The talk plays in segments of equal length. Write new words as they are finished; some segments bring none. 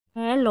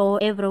Hello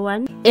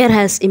everyone. It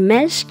has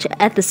emerged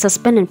at the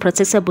suspended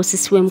Professor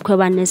Busisiwe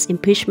Mkhwebane's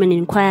impeachment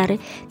inquiry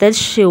that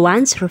she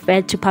once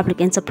referred to public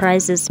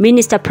enterprises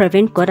Minister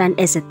Pravin Gordhan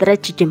as a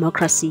threat to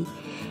democracy.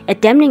 A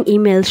damning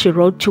email she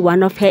wrote to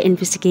one of her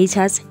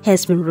investigators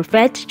has been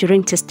referred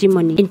during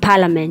testimony in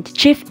Parliament.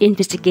 Chief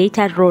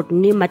Investigator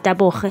Rodney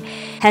Mataboge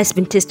has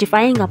been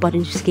testifying about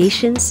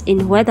investigations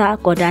in whether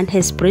Gordhan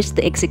has breached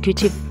the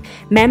executive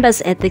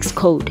Members' Ethics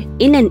Code.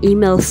 In an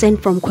email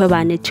sent from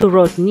Mkhwebane to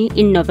Rodney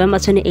in November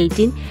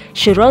 2018,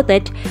 she wrote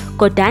that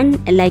Gordhan,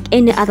 like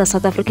any other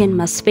South African,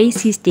 must face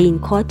his day in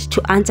court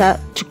to answer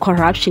to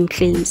corruption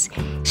claims.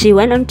 She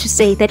went on to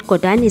say that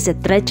Gordhan is a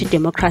threat to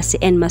democracy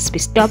and must be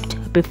stopped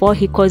before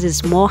he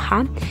causes more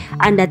harm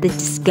under the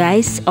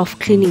disguise of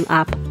cleaning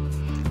up.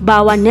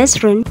 Bawa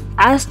Nesrin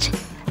asked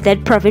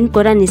that Pravin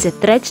Gordhan is a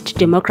threat to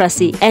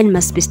democracy and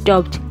must be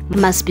stopped.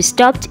 Must be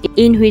stopped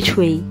in which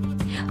way?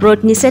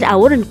 Rodney said, I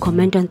wouldn't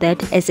comment on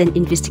that as an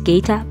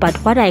investigator, but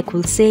what I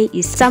could say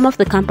is some of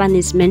the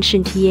companies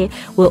mentioned here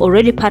were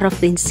already part of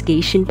the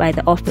investigation by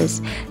the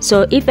office.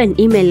 So if an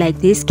email like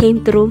this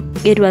came through,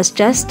 it was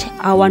just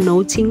our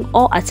noting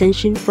or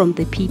attention from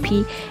the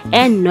PP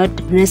and not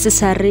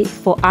necessary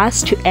for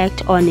us to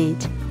act on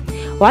it.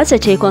 What's your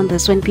take on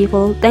this one,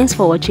 people? Thanks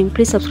for watching.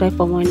 Please subscribe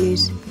for more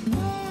news.